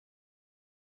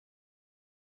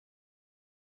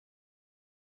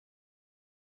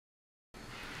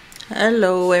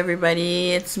Hello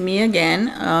everybody, it's me again.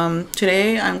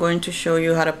 Today I'm going to show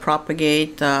you how to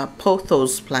propagate the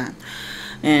pothos plant.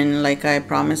 And like I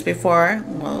promised before,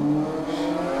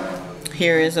 well,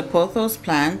 here is a pothos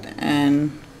plant,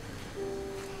 and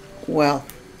well,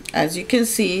 as you can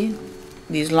see,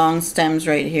 these long stems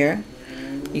right here,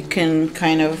 you can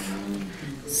kind of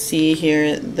see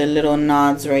here the little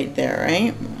nods right there,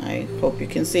 right? I hope you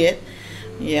can see it.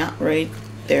 Yeah, right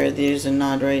there, there's a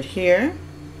nod right here.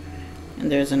 And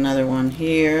there's another one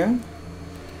here,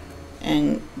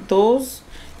 and those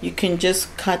you can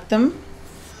just cut them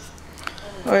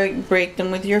or break them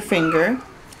with your finger.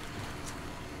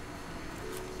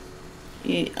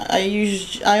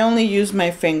 I only use my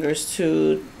fingers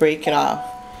to break it off.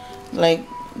 Like,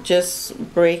 just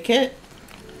break it.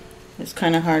 It's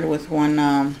kind of hard with one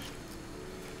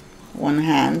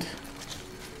hand,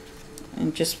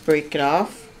 and just break it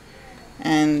off,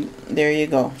 and there you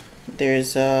go.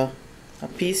 There's a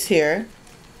piece here,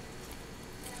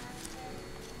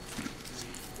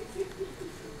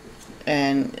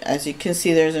 and as you can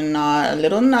see, there's a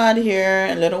little knot here,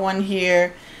 a little one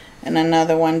here, and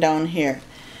another one down here.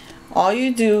 All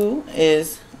you do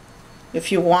is,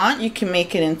 if you want, you can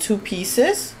make it in two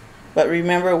pieces, but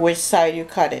remember which side you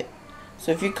cut it.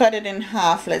 So if you cut it in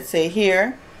half, let's say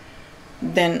here,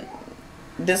 then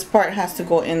this part has to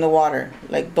go in the water.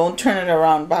 Like, don't turn it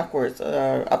around backwards,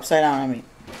 upside down, I mean.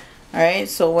 Alright,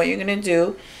 so what you're going to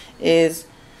do is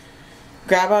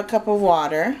grab a cup of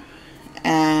water,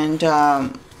 and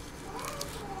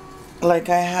like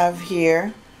I have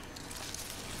here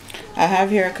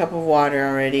a cup of water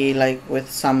already, like with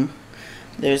some,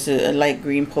 there's a light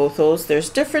green pothos. There's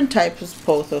different types of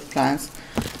pothos plants,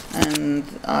 and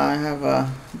I have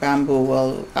a bamboo.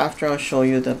 Well, after I'll show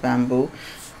you the bamboo.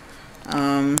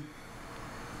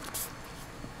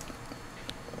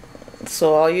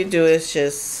 So all you do is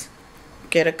just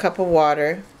get a cup of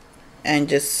water and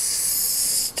just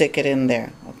stick it in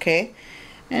there, okay?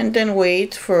 And then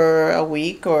wait for a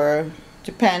week, or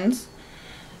depends.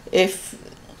 If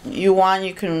you want,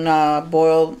 you can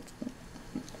boil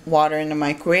water in the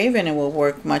microwave and it will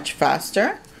work much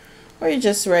faster, or you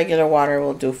just regular water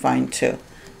will do fine too.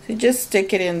 So you just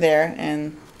stick it in there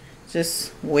and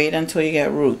just wait until you get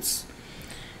roots.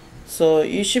 So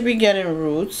you should be getting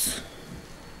roots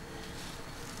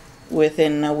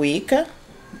within a week.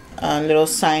 A little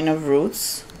sign of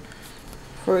roots.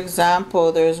 For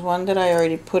example, there's one that I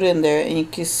already put in there, and you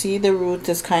can see the root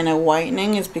is kind of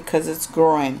whitening. It's because it's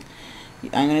growing.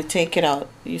 I'm going to take it out.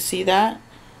 You see that?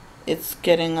 It's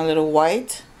getting a little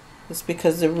white. It's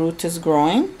because the root is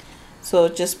growing. So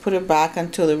just put it back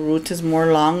until the root is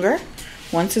more longer.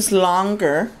 Once it's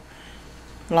longer,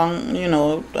 long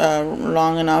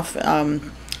enough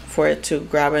for it to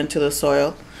grab into the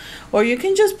soil. Or you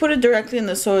can just put it directly in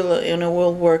the soil and it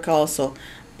will work also.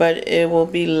 But it will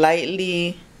be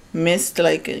lightly mist,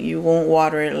 like you won't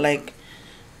water it like,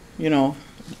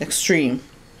 extreme,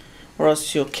 or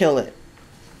else you'll kill it.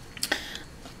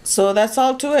 So that's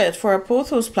all to it. For a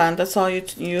pothos plant, that's all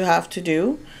you have to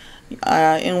do.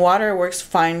 In water it works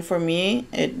fine for me.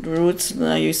 It roots,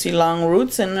 you see long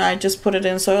roots, and I just put it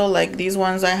in soil like these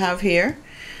ones I have here.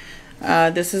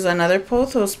 This is another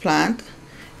pothos plant.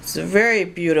 It's very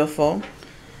beautiful,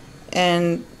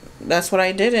 and that's what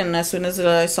I did. And as soon as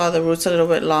I saw the roots a little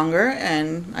bit longer,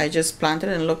 and I just planted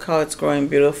it, and look how it's growing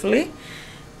beautifully,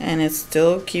 and it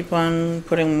still keep on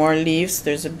putting more leaves.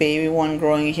 There's a baby one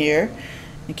growing here.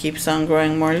 It keeps on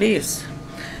growing more leaves,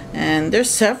 and there's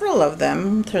several of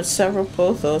them. There's several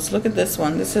pothos. Look at this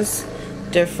one. This is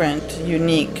different,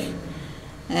 unique,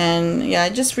 and yeah, I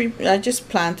just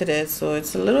planted it, so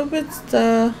it's a little bit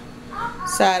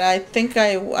sad. I think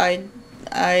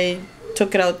I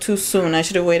took it out too soon. I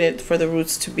should have waited for the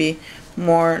roots to be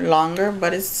more longer,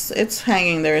 but it's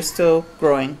hanging there. It's still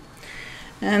growing.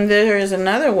 And there is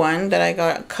another one that I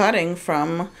got cutting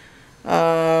from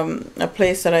a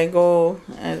place that I go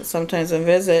sometimes and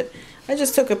visit. I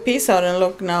just took a piece out, and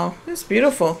look now, it's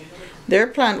beautiful. Their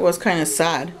plant was kind of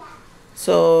sad.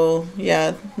 So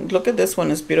yeah, look at this one,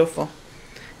 it's beautiful.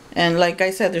 And like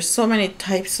I said, there's so many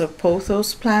types of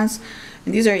pothos plants,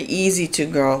 and these are easy to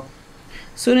grow.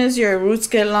 As soon as your roots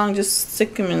get long, just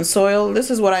stick them in soil. This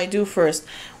is what I do first.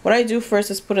 What I do first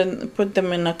is put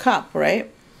them in a cup, right?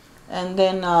 And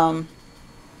then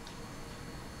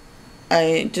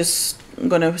I just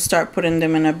gonna start putting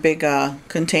them in a big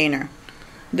container.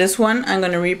 This one I'm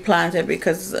gonna replant it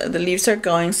because the leaves are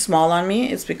going small on me.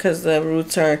 It's because the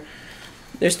roots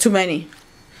there's too many.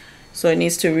 So it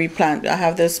needs to replant. I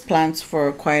have this plant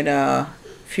for quite a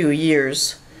few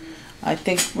years. I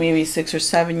think maybe 6 or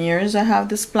 7 years I have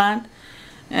this plant.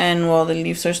 and well, the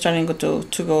leaves are starting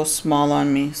to go small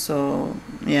on me, so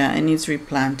yeah, it needs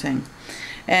replanting.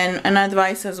 And an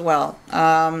advice as well,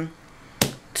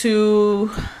 to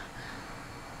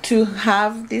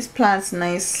have these plants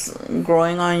nice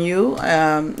growing on you,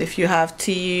 if you have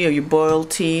tea or you boil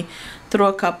tea, throw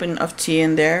a cup of tea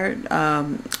in there.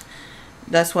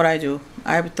 That's what I do.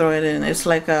 I throw it in. It's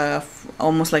like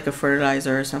almost like a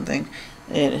fertilizer or something.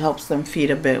 It helps them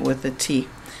feed a bit with the tea.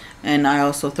 And I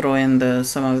also throw in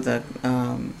some of the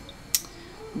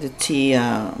tea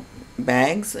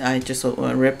bags. I just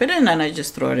rip it and then I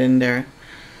just throw it in there,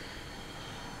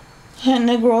 and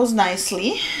it grows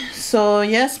nicely. So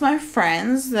yes, my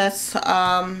friends, that's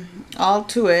all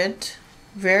to it.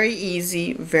 Very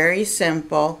easy, very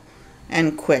simple,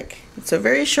 and quick. It's a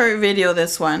very short video,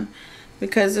 this one,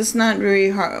 because it's not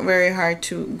very hard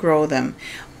to grow them.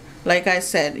 Like I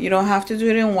said, you don't have to do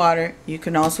it in water. You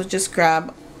can also just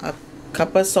grab a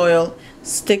cup of soil,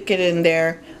 stick it in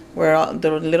there where all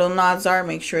the little nodes are.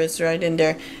 Make sure it's right in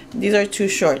there. These are too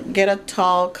short. Get a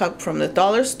tall cup from the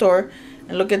dollar store,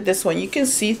 and look at this one. You can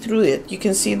see through it. You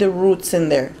can see the roots in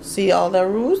there. See all the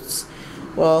roots?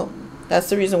 Well, that's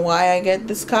the reason why I get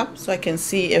this cup, so I can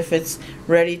see if it's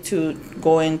ready to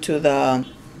go into the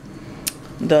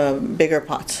bigger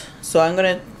pot. So I'm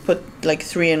gonna put like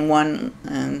 3 in 1,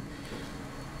 and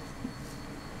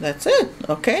that's it.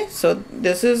 Okay, so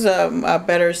this is a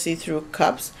better see-through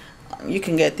cups. You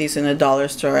can get these in a dollar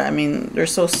store. I mean, they're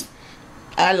so,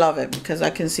 I love it because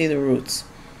I can see the roots.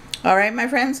 All right, my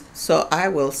friends, so I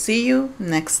will see you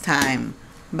next time.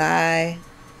 Bye.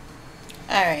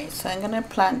 All right, so I'm gonna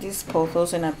plant these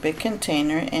pothos in a big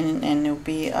container, and it'll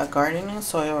be a gardening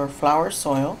soil or flower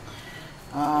soil.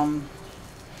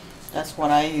 That's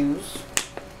what I use.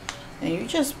 And you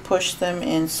just push them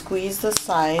in, squeeze the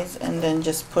sides, and then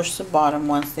just push the bottom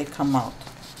once they come out.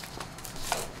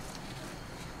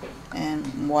 And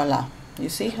voila. You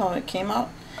see how it came out?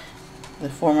 The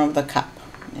form of the cup.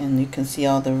 And you can see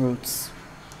all the roots.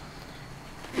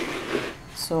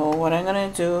 So what I'm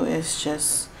going to do is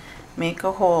just make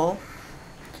a hole,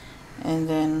 and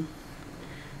then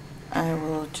I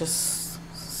will just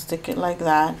stick it like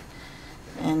that,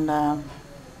 and I'll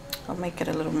make it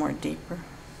a little more deeper.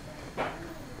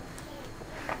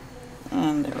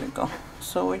 And there we go.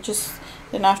 So we're just,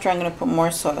 then after I'm going to put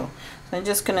more soil. So I'm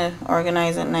just going to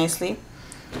organize it nicely,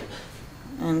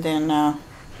 and then I'm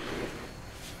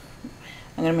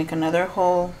going to make another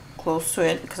hole close to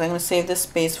it because I'm going to save this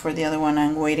space for the other one.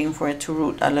 I'm waiting for it to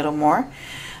root a little more.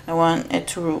 I want it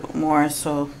to root more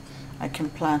so I can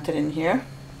plant it in here,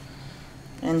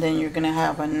 and then you're going to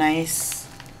have a nice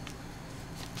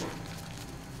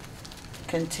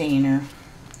container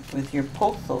with your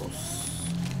pothos.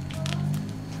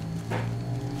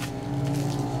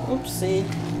 Oopsie.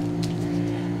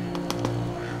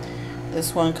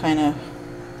 This one kind of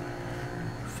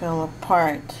fell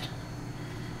apart.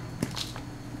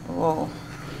 Whoa.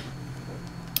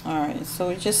 Alright, so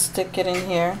we just stick it in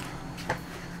here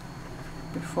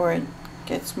before it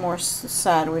gets more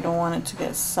sad. We don't want it to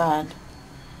get sad.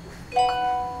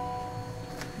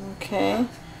 Okay.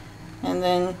 And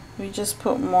then we just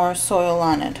put more soil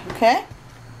on it, okay?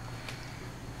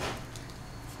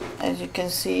 As you can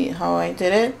see how I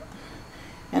did it,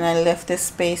 and I left this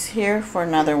space here for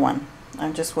another one.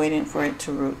 I'm just waiting for it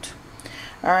to root.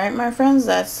 Alright, my friends,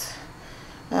 that's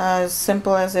as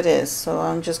simple as it is. So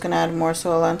I'm just gonna add more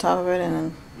soil on top of it, and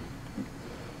then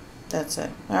that's it.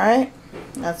 Alright,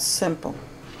 that's simple.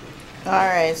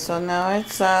 Alright, so now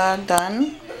it's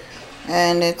done,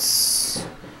 and it's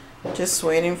just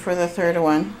waiting for the third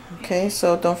one. Okay,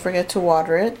 so don't forget to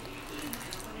water it.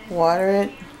 Water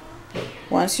it.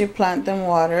 Once you plant them,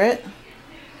 water it.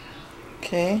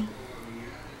 Okay,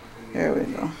 there we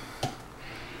go.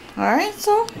 Alright,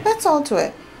 so that's all to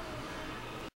it.